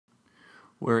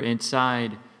We're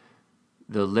inside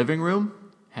the living room.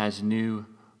 Has new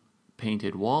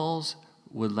painted walls,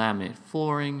 wood laminate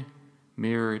flooring,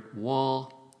 mirrored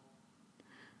wall,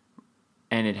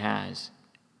 and it has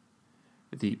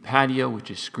the patio,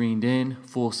 which is screened in,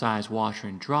 full-size washer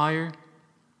and dryer,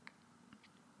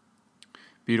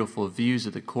 beautiful views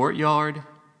of the courtyard,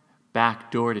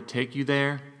 back door to take you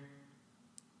there,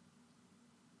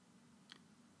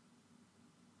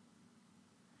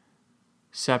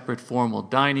 separate formal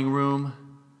dining room,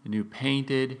 new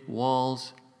painted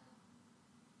walls,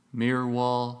 mirror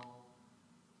wall,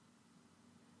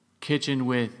 kitchen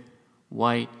with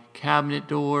white cabinet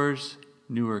doors,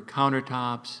 newer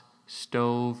countertops,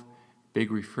 stove,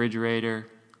 big refrigerator,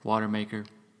 water maker.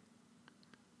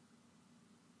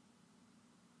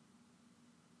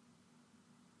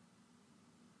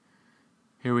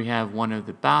 Here we have one of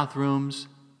the bathrooms,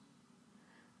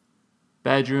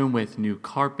 bedroom with new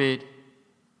carpet,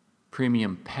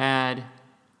 premium pad.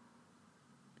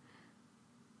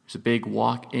 There's a big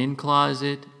walk-in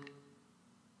closet.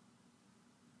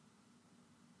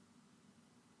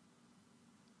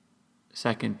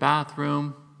 Second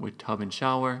bathroom with tub and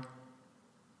shower.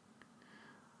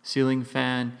 Ceiling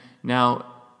fan. Now,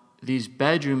 these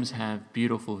bedrooms have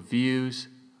beautiful views,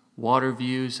 water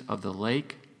views of the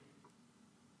lake.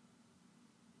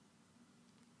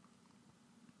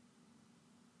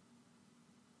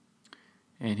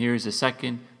 And here's the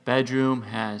second bedroom,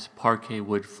 has parquet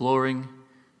wood flooring,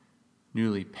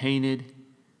 newly painted,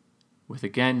 with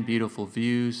again beautiful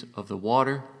views of the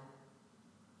water.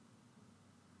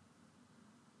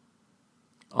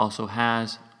 Also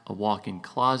has a walk-in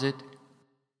closet.